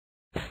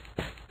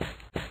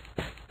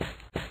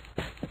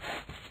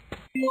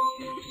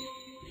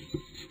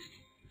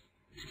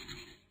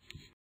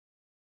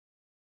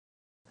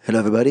Hello,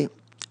 everybody.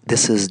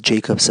 This is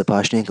Jacob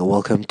Sapochnick, and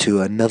welcome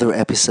to another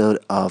episode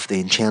of the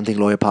Enchanting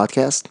Lawyer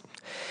podcast.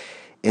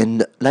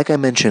 And like I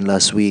mentioned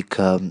last week,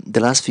 the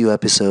last few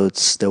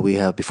episodes that we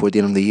have before the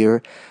end of the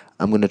year,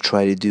 I'm going to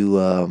try to do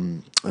a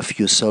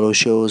few solo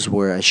shows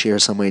where I share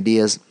some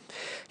ideas.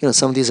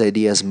 Some of these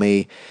ideas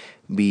may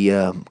be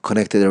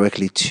connected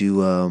directly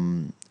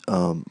to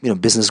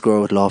business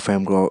growth, law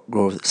firm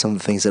growth, some of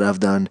the things that I've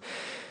done.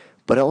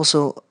 But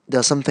also, there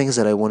are some things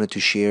that I wanted to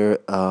share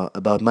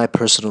about my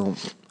personal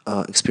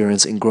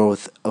experience in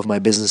growth of my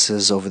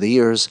businesses over the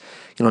years.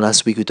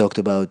 Last week we talked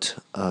about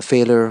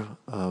failure.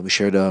 We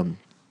shared a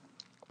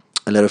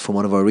letter from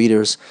one of our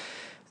readers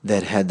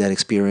that had that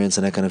experience,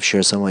 and I kind of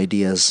shared some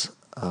ideas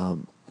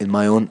in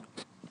my own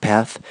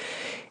path.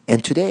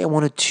 And today I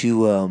wanted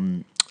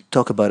to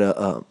talk about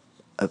a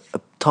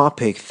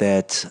topic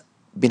that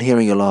I've been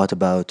hearing a lot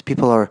about.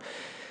 People are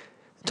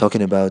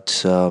talking about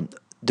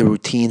the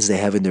routines they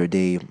have in their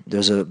day.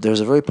 There's a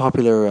very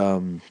popular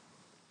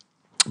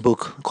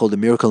book called The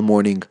Miracle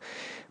Morning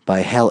by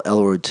Hal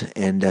Elrod,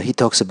 and he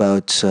talks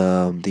about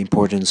the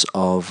importance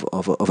of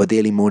a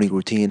daily morning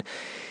routine.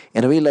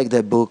 And I really like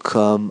that book.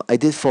 I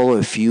did follow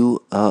a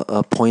few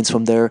points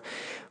from there,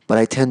 but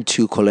I tend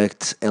to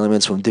collect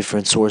elements from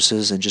different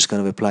sources and just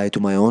kind of apply it to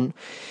my own.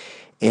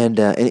 And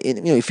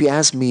if you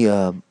ask me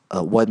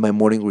what my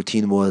morning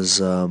routine was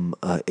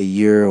a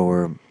year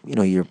or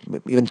a year,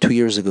 even 2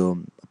 years ago,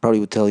 I probably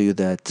would tell you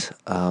that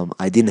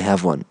I didn't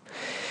have one.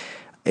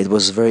 It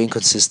was very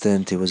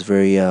inconsistent. It was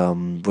very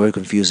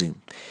confusing.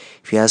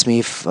 If you ask me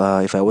if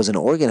I was an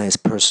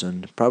organized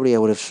person, probably I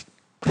would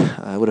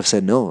have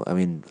said no. I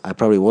mean, I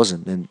probably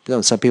wasn't. And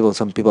some people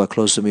are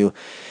close to me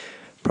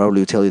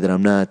probably would tell you that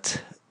I'm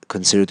not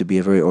considered to be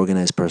a very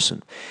organized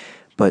person.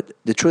 But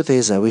the truth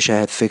is, I wish I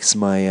had fixed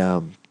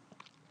my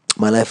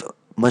life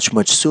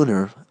much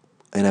sooner,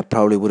 and I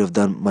probably would have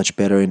done much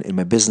better in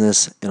my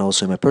business and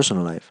also in my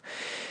personal life.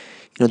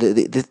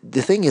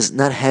 The thing is,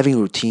 not having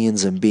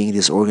routines and being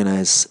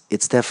disorganized.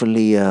 It's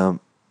definitely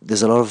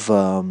there's a lot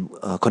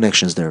of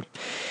connections there,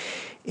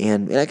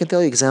 and I can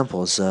tell you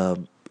examples.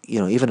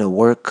 Even at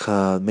work,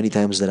 many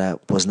times that I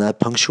was not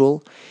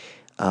punctual.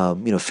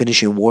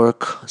 Finishing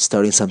work,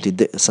 starting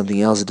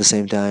something else at the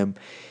same time.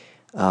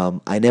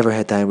 I never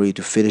had time really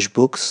to finish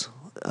books.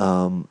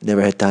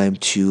 Never had time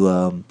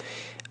to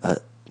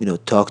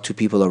talk to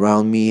people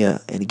around me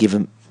and give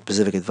them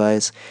specific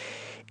advice.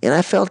 And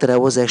I felt that I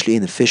was actually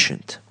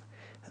inefficient,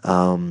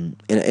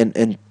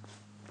 and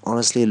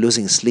honestly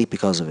losing sleep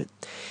because of it.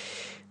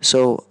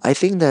 So I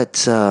think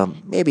that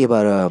maybe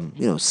about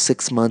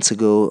 6 months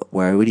ago,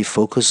 where I really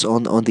focused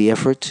on the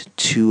effort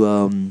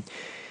to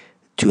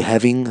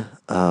having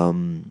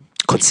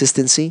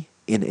consistency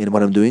in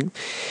what I'm doing.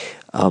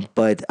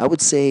 But I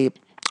would say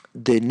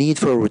the need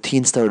for a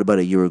routine started about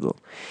a year ago,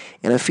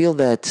 and I feel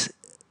that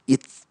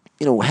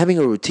having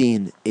a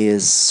routine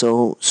is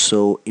so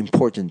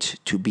important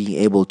to being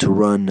able to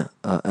run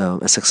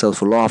a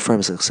successful law firm,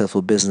 a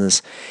successful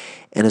business,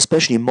 and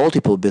especially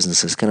multiple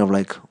businesses, kind of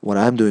like what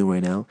I'm doing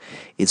right now.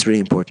 It's really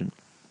important.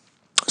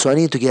 So I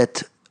need to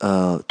get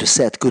to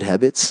set good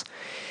habits,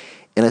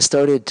 and I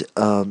started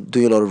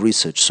doing a lot of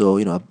research. So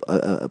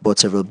I bought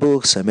several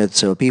books, I met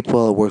several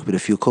people, I worked with a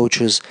few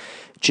coaches,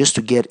 just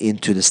to get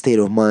into the state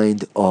of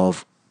mind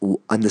of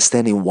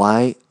understanding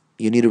why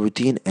you need a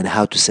routine and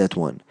how to set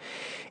one.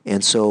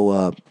 And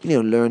so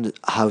learned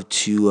how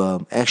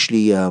to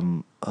actually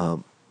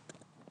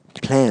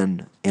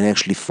plan and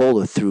actually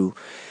follow through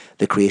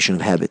the creation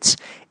of habits,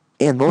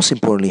 and most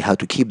importantly, how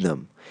to keep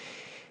them.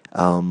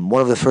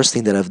 One of the first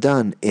things that I've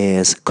done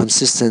is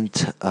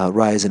consistent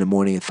rise in the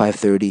morning at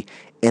 5:30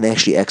 and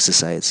actually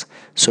exercise.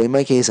 So in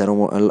my case, I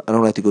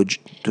don't like to go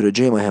to the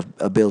gym. I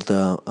built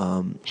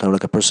kind of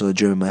like a personal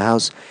gym in my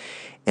house,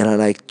 and I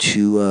like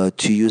to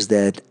use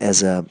that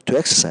as to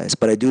exercise.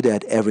 But I do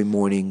that every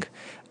morning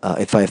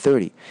at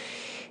 5:30,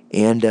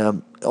 and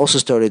also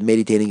started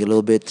meditating a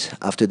little bit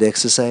after the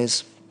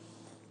exercise.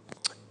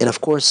 And of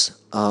course,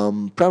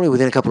 probably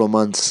within a couple of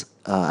months,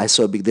 I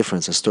saw a big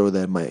difference. I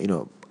started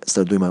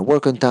started doing my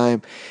work on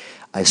time.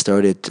 I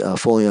started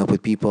following up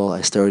with people.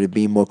 I started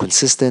being more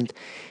consistent.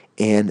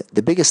 And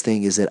the biggest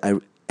thing is that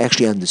I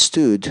actually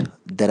understood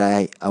that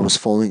I was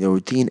following a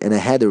routine, and I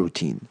had a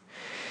routine.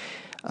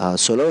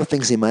 So a lot of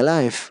things in my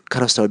life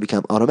kind of started to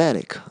become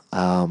automatic.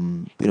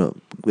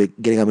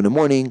 Getting up in the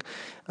morning,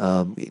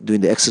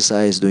 doing the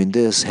exercise, doing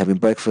this, having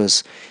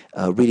breakfast,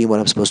 reading what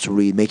I'm supposed to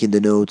read, making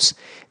the notes.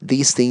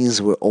 These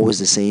things were always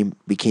the same,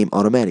 became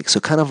automatic. So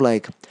kind of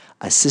like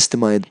I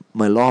systemized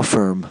my law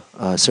firm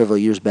several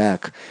years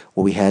back,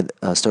 where we had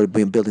started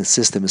building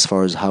system as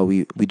far as how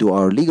we do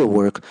our legal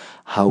work,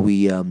 how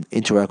we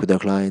interact with our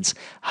clients,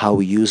 how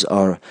we use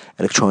our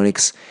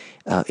electronics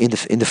in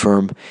the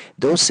firm.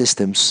 Those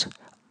systems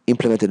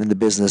implemented in the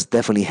business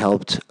definitely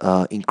helped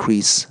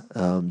increase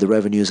the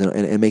revenues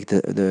and make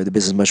the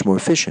business much more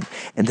efficient.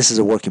 And this is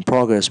a work in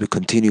progress. We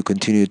continue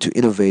to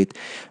innovate,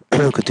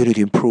 continue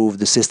to improve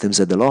the systems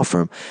at the law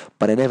firm.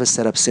 But I never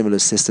set up similar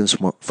systems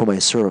for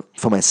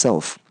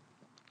myself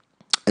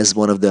as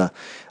one of the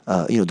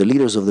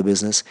leaders of the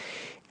business.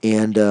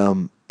 And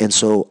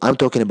so I'm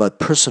talking about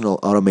personal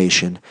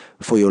automation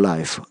for your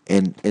life,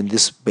 and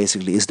this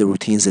basically is the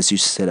routines that you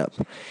set up.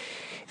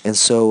 And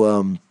so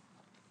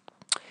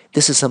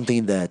this is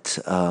something that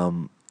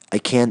I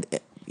can't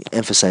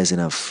emphasize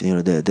enough.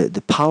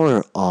 The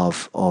power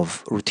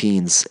of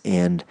routines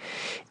and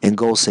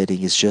goal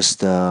setting is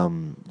just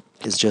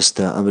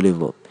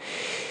unbelievable.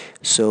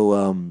 So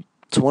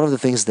one of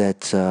the things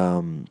that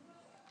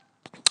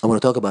I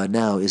want to talk about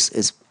now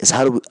is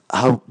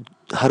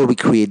how do we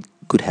create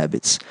good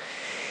habits?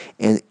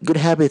 And good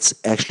habits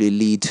actually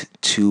lead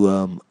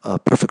to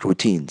perfect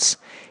routines.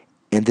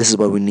 And this is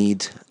what we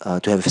need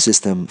to have a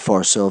system for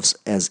ourselves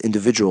as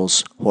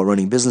individuals who are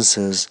running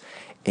businesses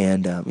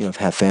and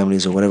have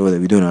families or whatever that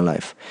we do in our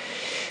life.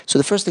 So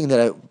the first thing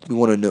that we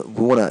want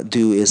to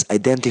do is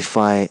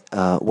identify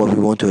what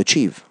we want to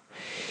achieve.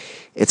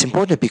 It's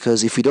important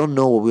because if we don't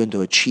know what we want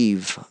to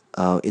achieve,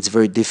 it's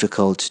very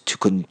difficult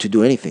to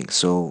do anything.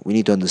 So we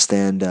need to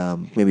understand,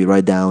 maybe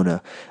write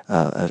down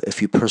a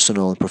few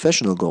personal and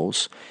professional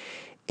goals,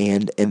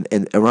 and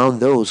around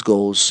those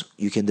goals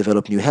you can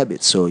develop new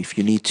habits. So if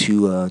you need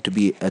to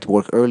be at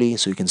work early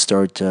so you can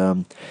start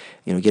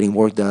getting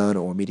work done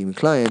or meeting with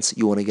clients,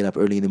 you want to get up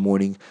early in the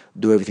morning,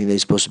 do everything that you're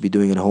supposed to be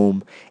doing at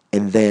home,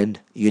 and then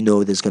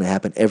that's going to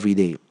happen every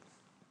day.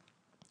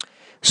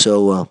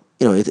 So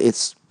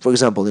it's, for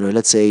example,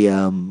 let's say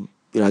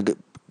I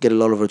get a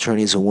lot of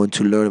attorneys who want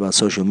to learn about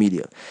social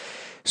media.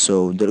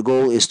 So the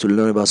goal is to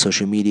learn about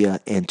social media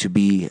and to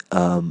be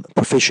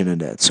proficient in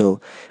that. So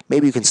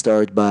maybe you can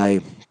start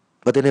by,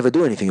 but they never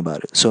do anything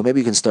about it. So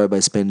maybe you can start by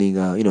spending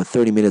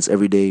 30 minutes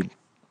every day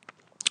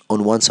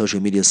on one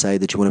social media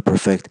site that you want to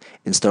perfect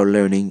and start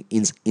learning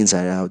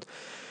inside out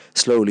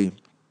slowly,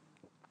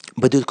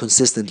 but do it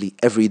consistently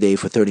every day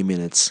for 30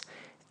 minutes,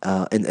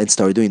 and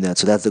start doing that.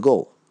 So that's the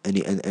goal,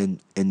 and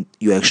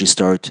you actually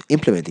start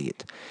implementing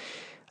it.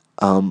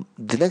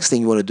 The next thing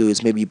you want to do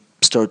is maybe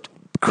start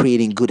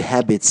creating good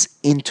habits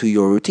into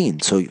your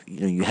routine. So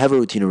you have a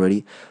routine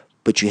already,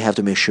 but you have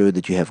to make sure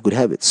that you have good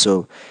habits.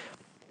 So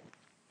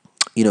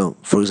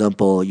for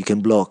example, you can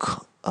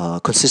block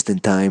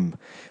consistent time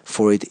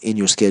for it in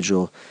your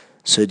schedule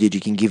so that you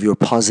can give your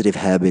positive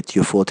habit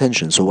your full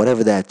attention. So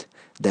whatever that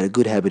a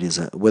good habit is,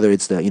 whether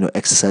it's the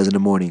exercise in the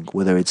morning,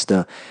 whether it's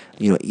the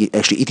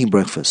actually eating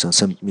breakfast. And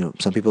some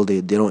people they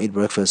don't eat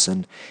breakfast,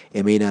 and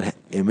it may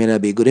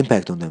not be a good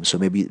impact on them. So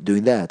maybe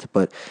doing that.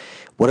 But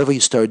whatever you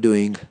start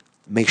doing,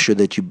 make sure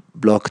that you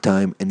block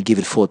time and give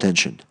it full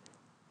attention.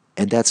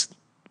 And that's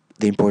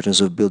the importance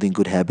of building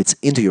good habits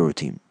into your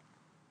routine.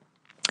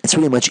 It's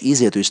really much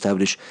easier to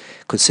establish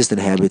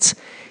consistent habits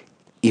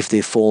if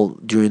they fall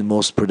during the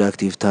most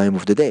productive time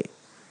of the day.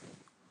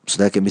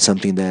 So that can be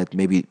something that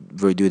maybe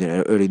we're doing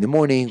it early in the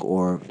morning,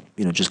 or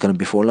just kind of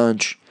before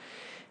lunch,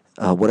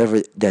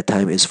 whatever that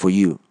time is for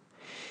you.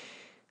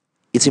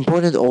 It's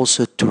important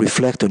also to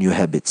reflect on your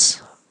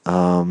habits.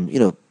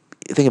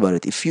 Think about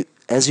it. If you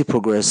As you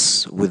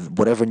progress with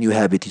whatever new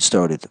habit you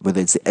started, whether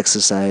it's the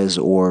exercise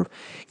or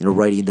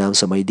writing down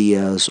some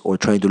ideas or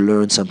trying to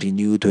learn something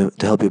new to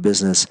help your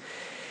business,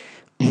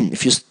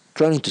 if you're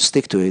trying to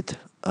stick to it,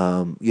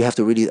 you have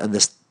to really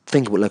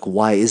think, like,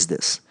 why is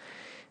this?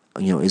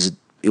 Is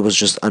it was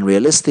just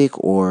unrealistic,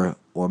 or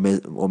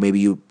maybe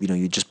you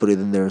just put it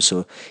in there.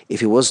 So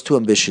if it was too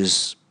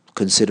ambitious,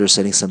 consider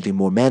setting something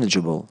more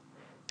manageable,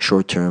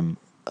 short term,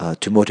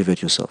 to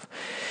motivate yourself.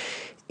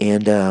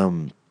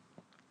 And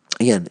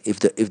again, if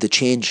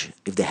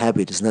the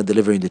habit is not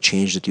delivering the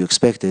change that you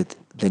expected,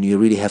 then you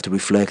really have to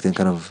reflect and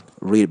kind of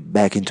read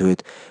back into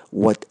it.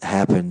 What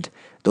happened?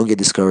 Don't get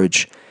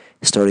discouraged.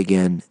 Start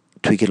again.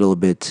 Tweak it a little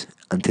bit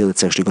until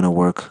it's actually going to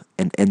work,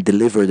 and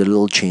deliver the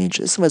little change.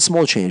 It's a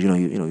small change.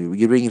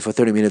 You're reading for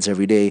 30 minutes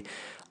every day.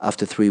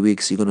 After 3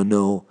 weeks, you're going to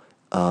know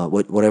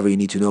whatever you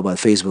need to know about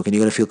Facebook, and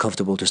you're going to feel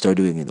comfortable to start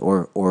doing it,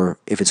 or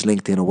if it's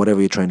LinkedIn or whatever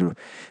you're trying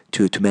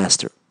to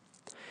master.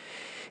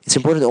 It's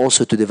important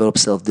also to develop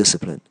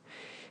self-discipline.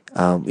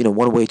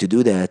 One way to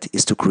do that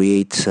is to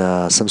create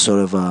some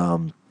sort of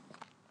a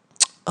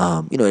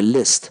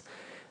list.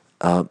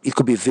 It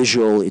could be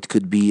visual. It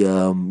could be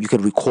you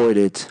can record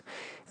it,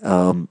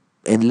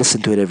 and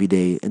listen to it every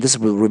day. And this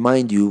will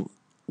remind you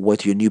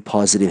what your new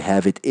positive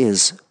habit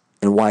is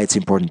and why it's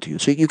important to you.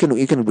 So you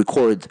can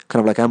record,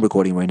 kind of like I'm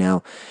recording right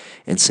now,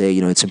 and say,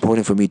 it's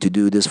important for me to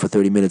do this for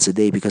 30 minutes a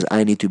day because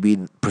I need to be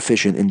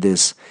proficient in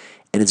this.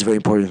 And it's very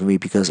important for me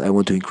because I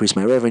want to increase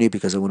my revenue,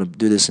 because I want to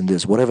do this and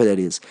this, whatever that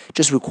is.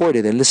 Just record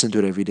it and listen to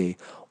it every day.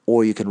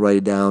 Or you can write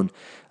it down,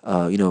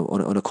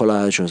 on a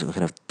collage, or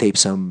kind of tape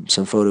some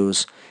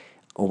photos,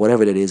 or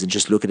whatever that is, and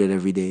just look at it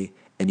every day.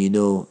 And you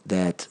know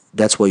that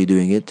that's why you're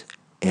doing it,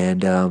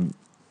 and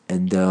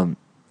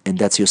and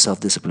that's your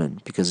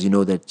self-discipline, because you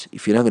know that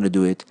if you're not going to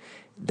do it,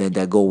 then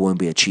that goal won't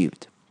be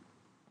achieved.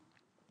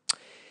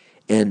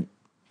 And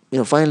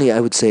finally, I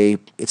would say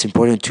it's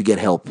important to get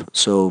help.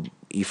 So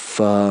if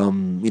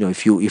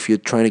you're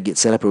trying to get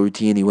set up a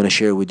routine, you want to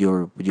share it with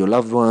your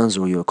loved ones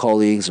or your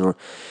colleagues or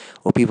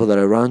people that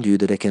are around you,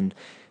 that they can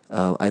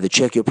either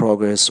check your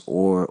progress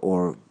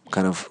or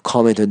kind of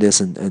comment on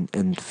this,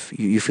 and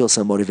you feel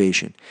some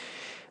motivation.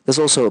 There's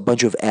also a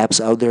bunch of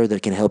apps out there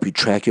that can help you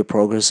track your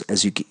progress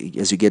as you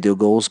get your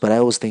goals. But I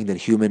always think that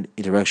human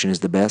interaction is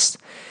the best,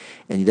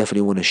 and you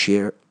definitely want to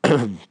share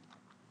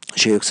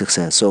your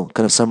success. So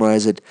kind of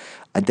summarize it,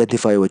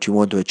 identify what you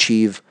want to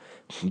achieve,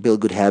 build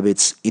good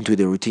habits into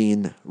the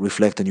routine,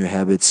 reflect on your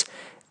habits,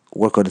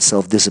 work on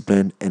self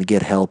discipline, and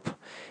get help,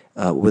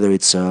 whether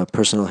it's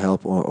personal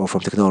help or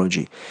from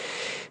technology.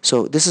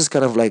 So this is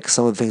kind of like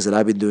some of the things that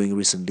I've been doing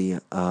recently.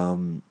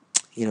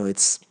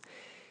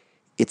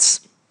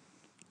 It's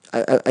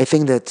I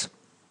think that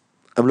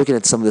I'm looking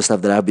at some of the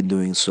stuff that I've been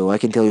doing, so I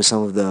can tell you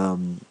some of the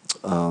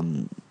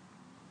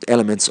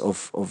elements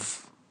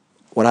of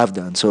what I've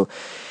done. So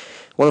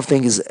one of the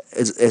things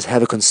is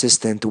have a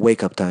consistent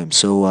wake up time.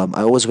 So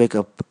I always wake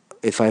up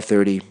at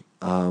 5:30.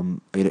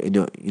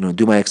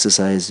 Do my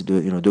exercise,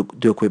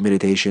 do a quick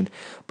meditation,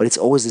 but it's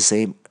always the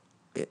same,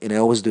 and I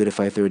always do it at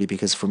 5:30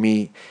 because for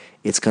me,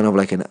 it's kind of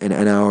like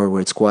an hour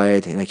where it's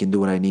quiet and I can do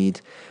what I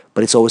need,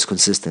 but it's always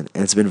consistent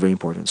and it's been very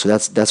important. So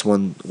that's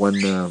one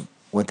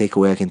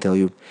takeaway I can tell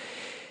you.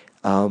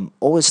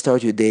 Always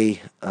start your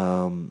day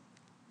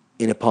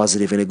in a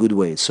positive, in a good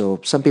way.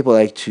 So some people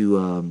like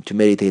to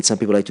meditate. Some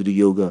people like to do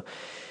yoga.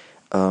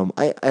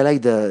 I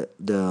like the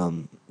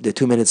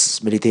 2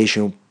 minutes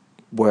meditation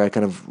where I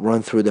kind of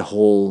run through the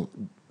whole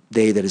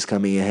day that is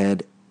coming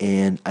ahead,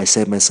 and I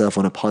set myself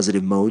on a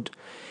positive mode,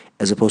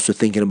 as opposed to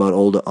thinking about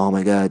all the, oh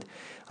my god,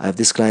 I have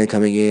this client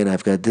coming in,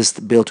 I've got this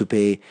bill to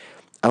pay.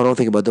 I don't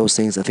think about those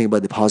things. I think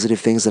about the positive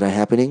things that are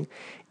happening,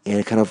 and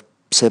I kind of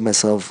set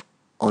myself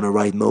on a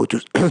right mode to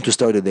to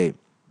start the day.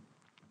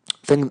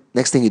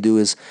 Next thing you do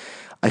is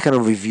I kind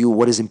of review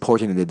what is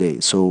important in the day.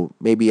 So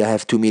maybe I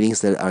have two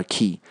meetings that are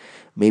key.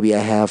 Maybe I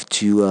have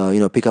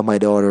to pick up my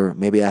daughter.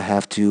 Maybe I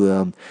have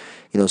to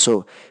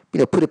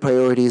put the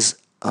priorities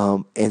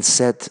and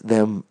set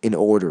them in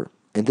order.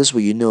 And this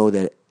way you know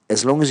that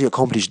as long as you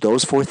accomplish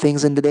those four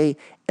things in the day,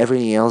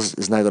 everything else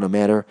is not going to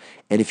matter.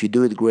 And if you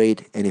do it,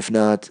 great. And if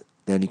not,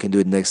 then you can do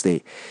it next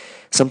day.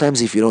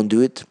 Sometimes if you don't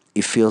do it,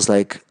 it feels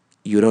like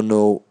you don't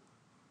know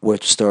where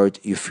to start.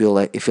 It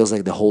feels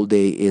like the whole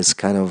day is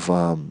kind of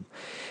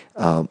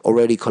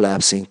already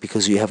collapsing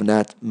because you have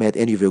not met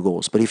any of your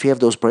goals. But if you have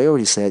those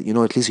priorities set,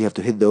 at least you have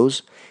to hit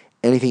those.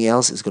 Anything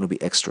else is going to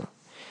be extra.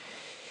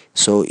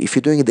 So if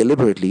you're doing it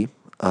deliberately,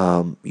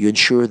 you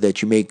ensure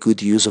that you make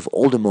good use of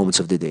all the moments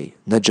of the day,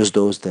 not just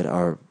those that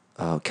are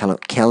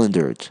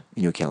calendared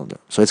in your calendar.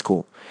 So it's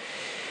cool.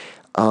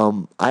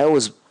 I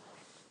always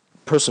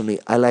personally,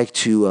 I like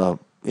to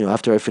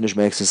after I finish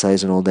my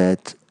exercise and all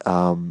that,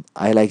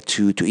 I like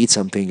to eat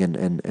something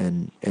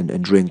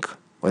and drink,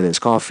 whether it's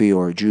coffee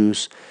or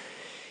juice.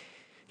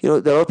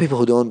 There are people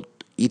who don't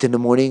eat in the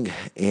morning,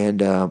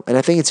 and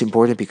I think it's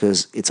important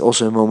because it's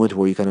also a moment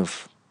where you kind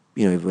of,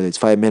 whether it's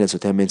 5 minutes or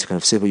 10 minutes, you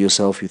kind of sit with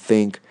yourself, you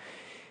think.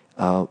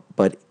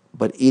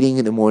 But eating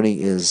in the morning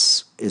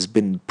is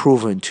been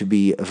proven to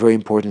be a very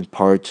important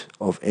part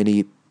of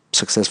any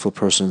successful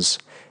person's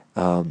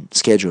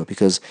schedule,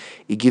 because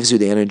it gives you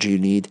the energy you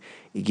need.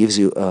 It gives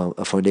you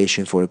a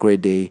foundation for a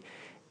great day,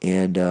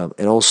 and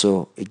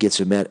also it gets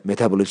your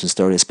metabolism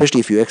started.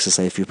 Especially if you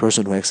exercise, if you're a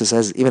person who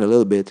exercises even a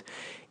little bit,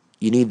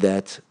 you need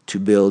that to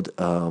build,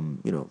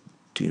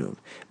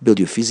 build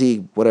your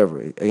physique, whatever.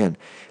 Again,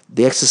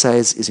 the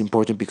exercise is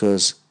important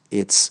because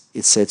it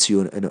sets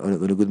you in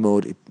a good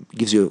mode. It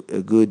gives you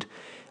a good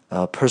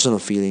personal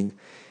feeling,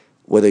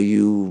 whether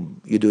you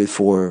do it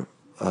for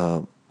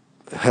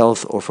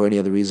health or for any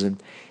other reason.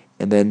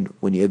 And then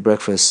when you eat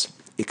breakfast,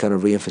 it kind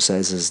of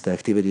reemphasizes the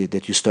activity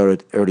that you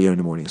started earlier in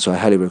the morning. So I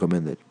highly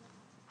recommend it.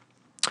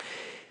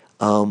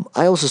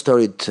 I also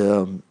started,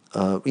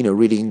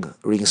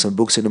 reading some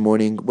books in the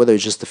morning, whether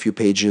it's just a few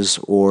pages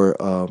or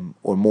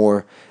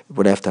more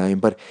when I have time.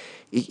 But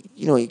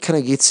it kind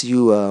of gets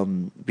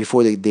you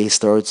before the day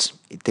starts.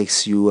 It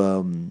takes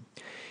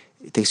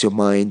your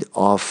mind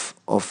off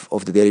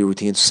the daily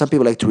routine. So some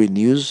people like to read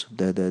news,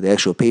 the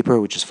actual paper,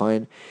 which is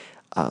fine.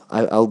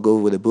 I'll go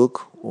with a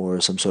book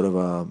or some sort of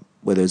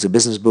whether it's a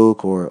business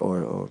book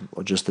or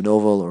just a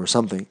novel or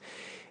something.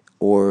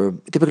 Or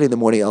typically in the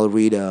morning, I'll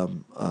read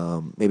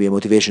maybe a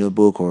motivational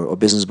book or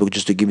business book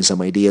just to give me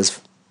some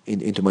ideas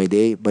into my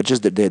day. But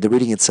just the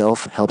reading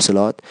itself helps a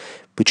lot,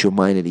 puts your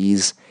mind at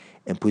ease,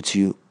 and puts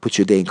your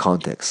day in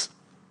context.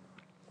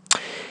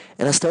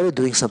 And I started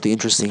doing something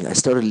interesting. I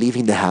started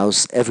leaving the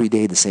house every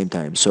day at the same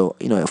time. So,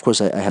 of course,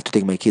 I have to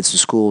take my kids to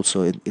school,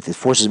 so it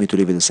forces me to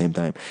leave at the same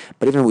time.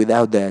 But even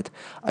without that,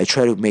 I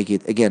try to make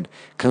it, again,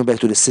 coming back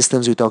to the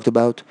systems we talked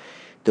about,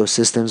 those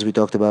systems we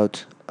talked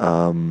about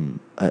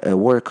at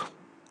work,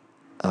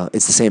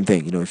 it's the same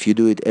thing. If you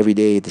do it every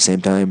day at the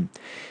same time,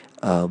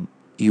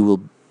 you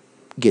will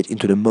get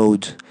into the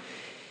mode.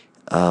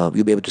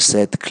 You'll be able to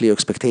set clear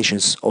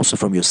expectations also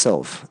from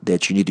yourself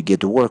that you need to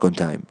get to work on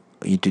time.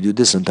 You need to do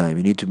this on time.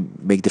 You need to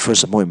make the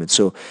first appointment.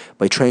 So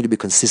by trying to be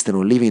consistent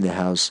or leaving the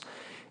house,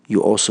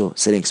 you also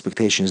setting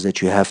expectations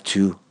that you have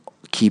to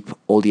keep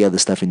all the other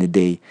stuff in the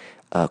day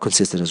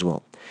consistent as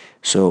well.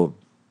 So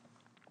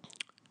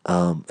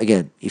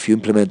again, if you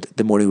implement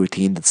the morning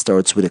routine that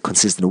starts with a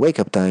consistent wake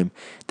up time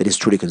that is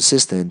truly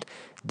consistent,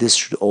 this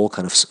should all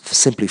kind of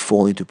simply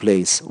fall into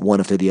place one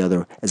after the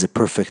other as a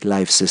perfect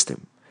life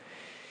system.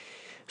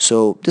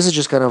 So this is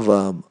just kind of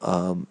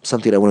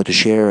something I wanted to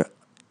share.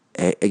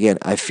 Again,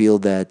 I feel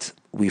that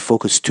we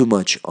focus too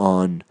much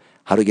on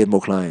how to get more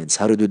clients,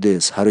 how to do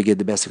this, how to get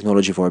the best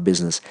technology for our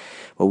business.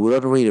 What we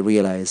don't really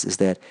realize is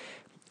that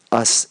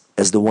us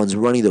as the ones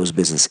running those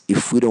business,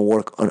 if we don't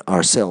work on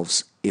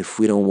ourselves, if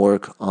we don't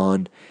work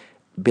on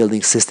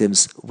building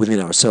systems within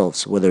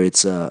ourselves, whether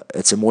it's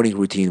a morning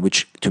routine,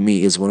 which to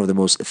me is one of the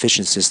most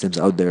efficient systems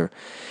out there,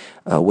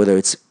 whether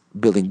it's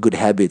building good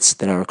habits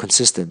that are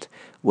consistent,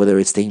 whether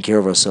it's taking care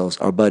of ourselves,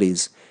 our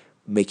bodies,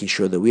 making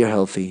sure that we are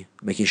healthy,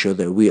 making sure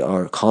that we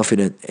are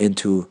confident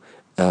into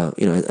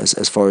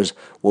as far as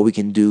what we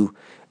can do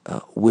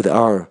with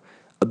our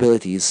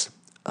abilities.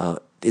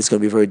 It's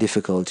going to be very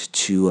difficult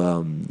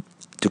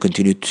to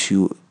continue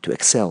to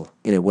excel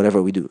in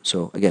whatever we do.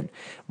 So again,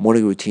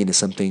 morning routine is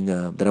something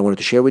that I wanted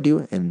to share with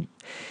you, and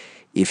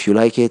if you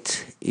like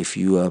it, if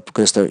you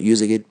gonna start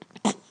using it,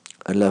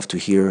 I'd love to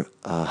hear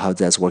how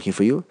that's working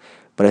for you.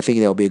 But I think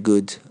that'll be a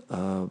good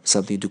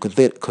something to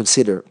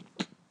consider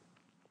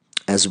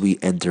as we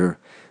enter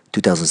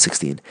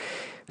 2016.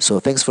 So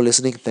thanks for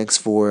listening. Thanks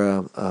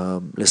for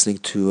listening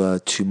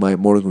to my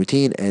morning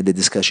routine and the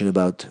discussion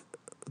about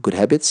good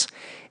habits.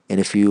 And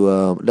if you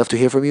love to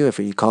hear from you, if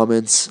any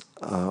comments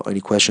or any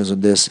questions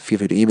on this, feel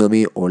free to email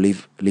me or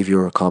leave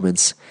your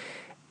comments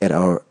at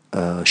our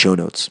show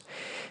notes.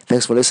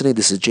 Thanks for listening.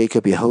 This is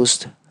Jacob, your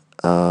host,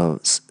 the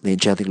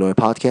Enchanting Lawyer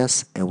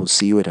Podcast, and we'll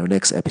see you at our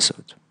next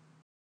episode.